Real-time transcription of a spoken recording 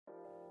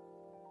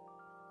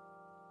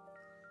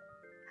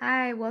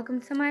Hi,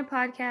 welcome to my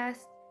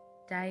podcast,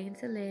 Dying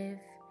to Live.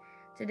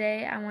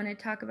 Today, I want to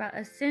talk about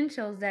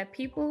essentials that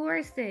people who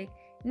are sick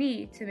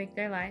need to make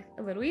their life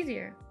a little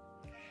easier.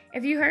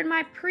 If you heard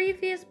my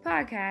previous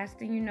podcast,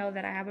 then you know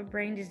that I have a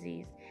brain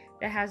disease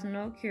that has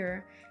no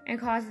cure and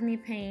causes me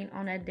pain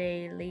on a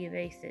daily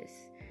basis.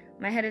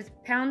 My head is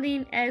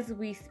pounding as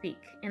we speak,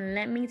 and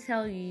let me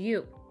tell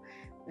you,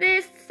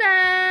 this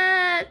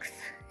sucks!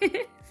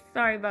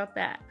 Sorry about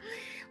that.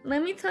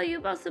 Let me tell you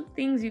about some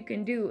things you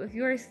can do if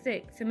you are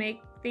sick to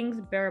make things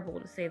bearable,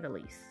 to say the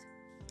least.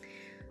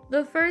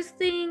 The first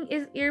thing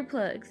is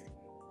earplugs.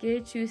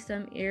 Get you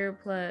some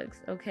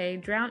earplugs, okay?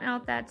 Drown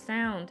out that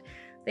sound.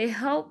 They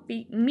help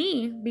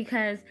me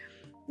because,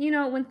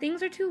 when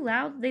things are too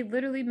loud, they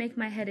literally make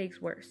my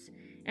headaches worse.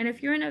 And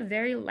if you're in a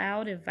very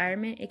loud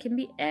environment, it can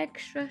be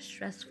extra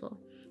stressful,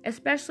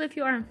 especially if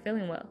you aren't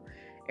feeling well.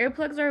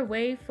 Earplugs are a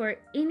way for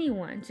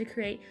anyone to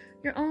create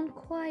your own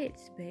quiet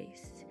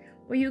space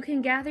where you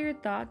can gather your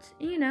thoughts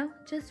and,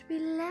 just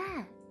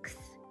relax.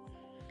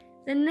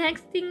 The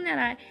next thing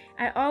that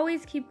I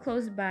always keep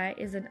close by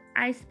is an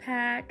ice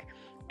pack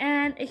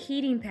and a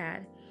heating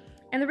pad.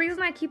 And the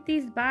reason I keep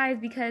these by is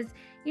because,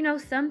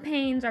 some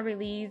pains are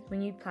relieved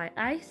when you apply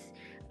ice,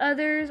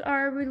 others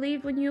are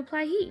relieved when you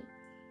apply heat.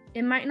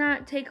 It might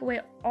not take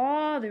away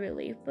all the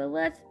relief, but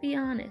let's be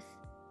honest,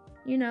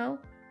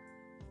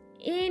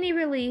 any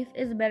relief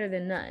is better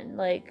than none.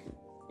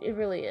 It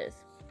really is.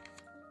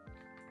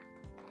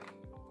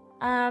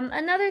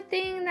 Another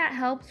thing that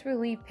helps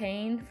relieve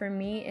pain for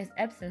me is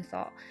Epsom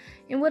salt.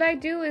 And what I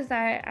do is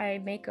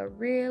I make a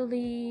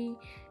really,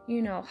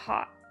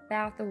 hot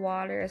bath of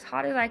water, as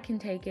hot as I can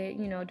take it.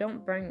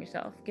 Don't burn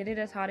yourself. Get it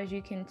as hot as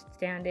you can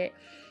stand it.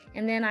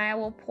 And then I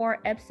will pour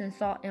Epsom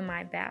salt in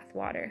my bath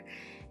water.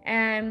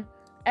 And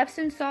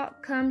Epsom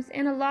salt comes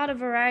in a lot of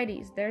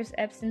varieties. There's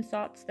Epsom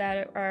salts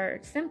that are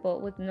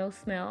simple with no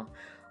smell.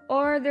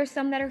 Or there's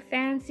some that are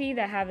fancy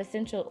that have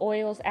essential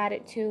oils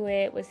added to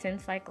it with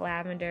scents like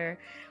lavender.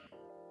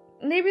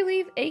 And they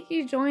relieve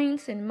achy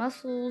joints and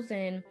muscles,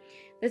 and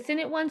the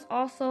scented ones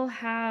also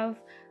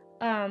have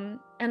an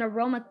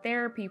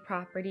aromatherapy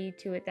property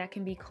to it that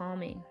can be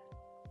calming.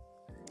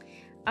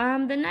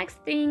 The next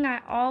thing I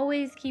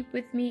always keep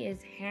with me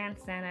is hand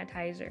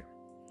sanitizer.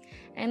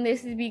 And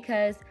this is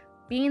because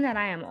being that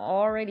I am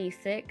already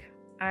sick,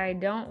 I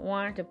don't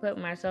want to put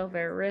myself at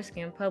risk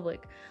in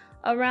public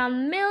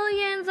around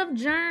millions of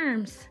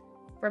germs.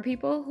 For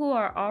people who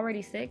are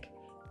already sick,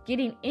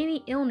 getting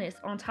any illness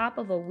on top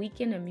of a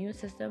weakened immune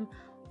system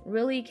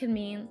really can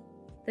mean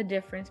the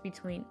difference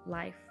between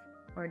life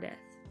or death.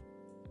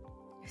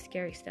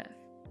 Scary stuff.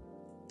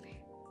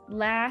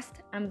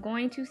 Last, I'm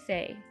going to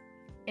say,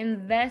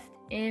 invest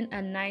in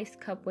a nice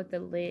cup with a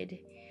lid.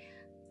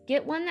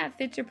 Get one that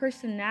fits your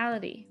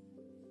personality.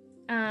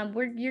 You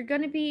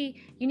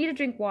need to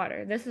drink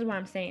water. This is why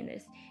I'm saying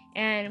this.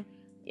 And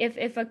if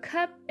it's a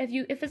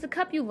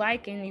cup you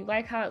like and you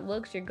like how it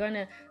looks, you're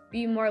gonna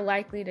be more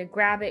likely to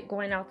grab it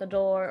going out the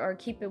door or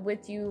keep it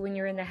with you when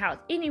you're in the house.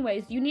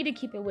 Anyways, you need to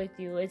keep it with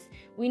you.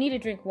 We need to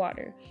drink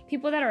water.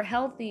 People that are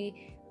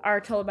healthy are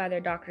told by their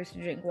doctors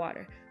to drink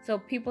water. So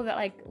people that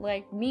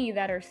like me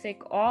that are sick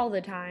all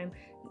the time,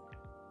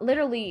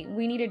 literally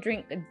we need to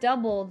drink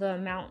double the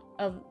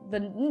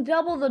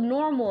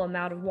normal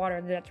amount of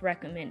water that's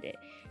recommended.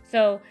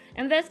 So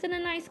invest in a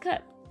nice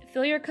cup.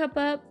 Fill your cup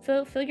up,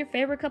 fill your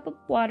favorite cup of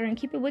water and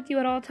keep it with you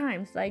at all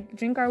times.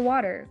 Drink our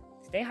water.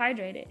 Stay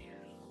hydrated.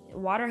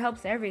 Water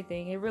helps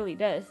everything. It really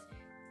does.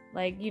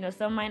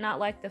 Some might not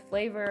like the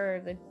flavor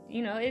or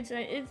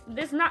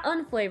it's not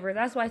unflavored.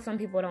 That's why some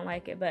people don't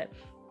like it. But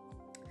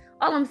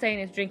all I'm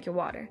saying is drink your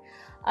water.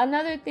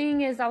 Another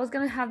thing is, I was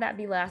going to have that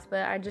be last,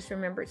 but I just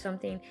remembered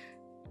something.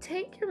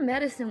 Take your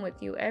medicine with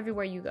you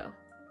everywhere you go.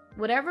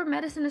 Whatever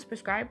medicine is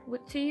prescribed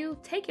to you,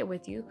 take it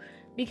with you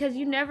because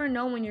you never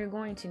know when you're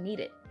going to need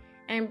it.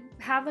 And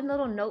have a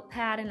little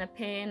notepad and a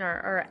pen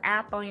or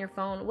app on your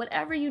phone,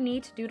 whatever you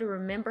need to do to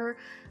remember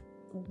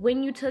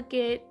when you took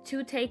it,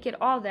 to take it,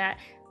 all that.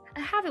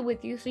 Have it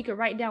with you so you can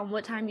write down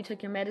what time you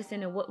took your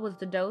medicine and what was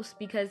the dose,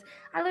 because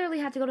I literally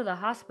had to go to the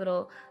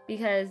hospital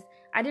because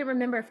I didn't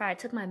remember if I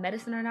took my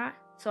medicine or not.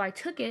 So I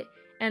took it,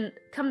 and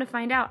come to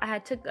find out, I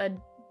had took a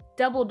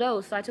double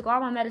dose. So I took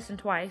all my medicine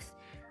twice,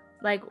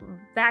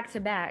 back to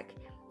back,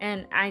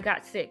 and I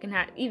got sick and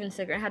even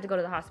sicker and had to go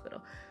to the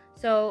hospital.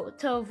 So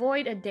to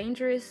avoid a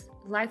dangerous,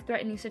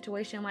 life-threatening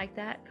situation like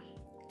that,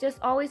 just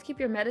always keep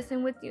your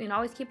medicine with you and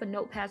always keep a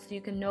notepad so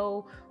you can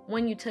know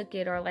when you took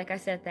it, or like I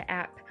said, the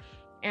app.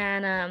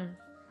 And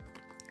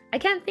I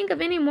can't think of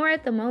any more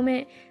at the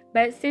moment,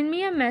 but send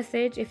me a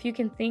message if you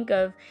can think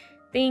of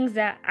things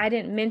that I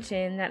didn't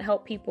mention that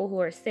help people who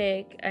are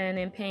sick and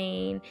in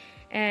pain.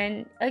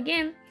 And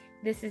again,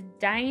 this is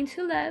Dying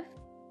to Love.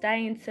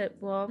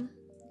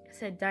 I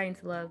said dying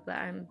to love, but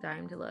I'm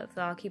dying to love,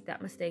 so I'll keep that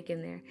mistake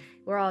in there.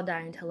 We're all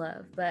dying to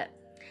love, but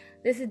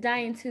this is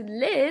Dying to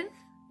Live,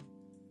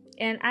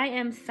 and I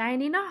am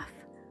signing off.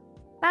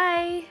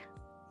 Bye.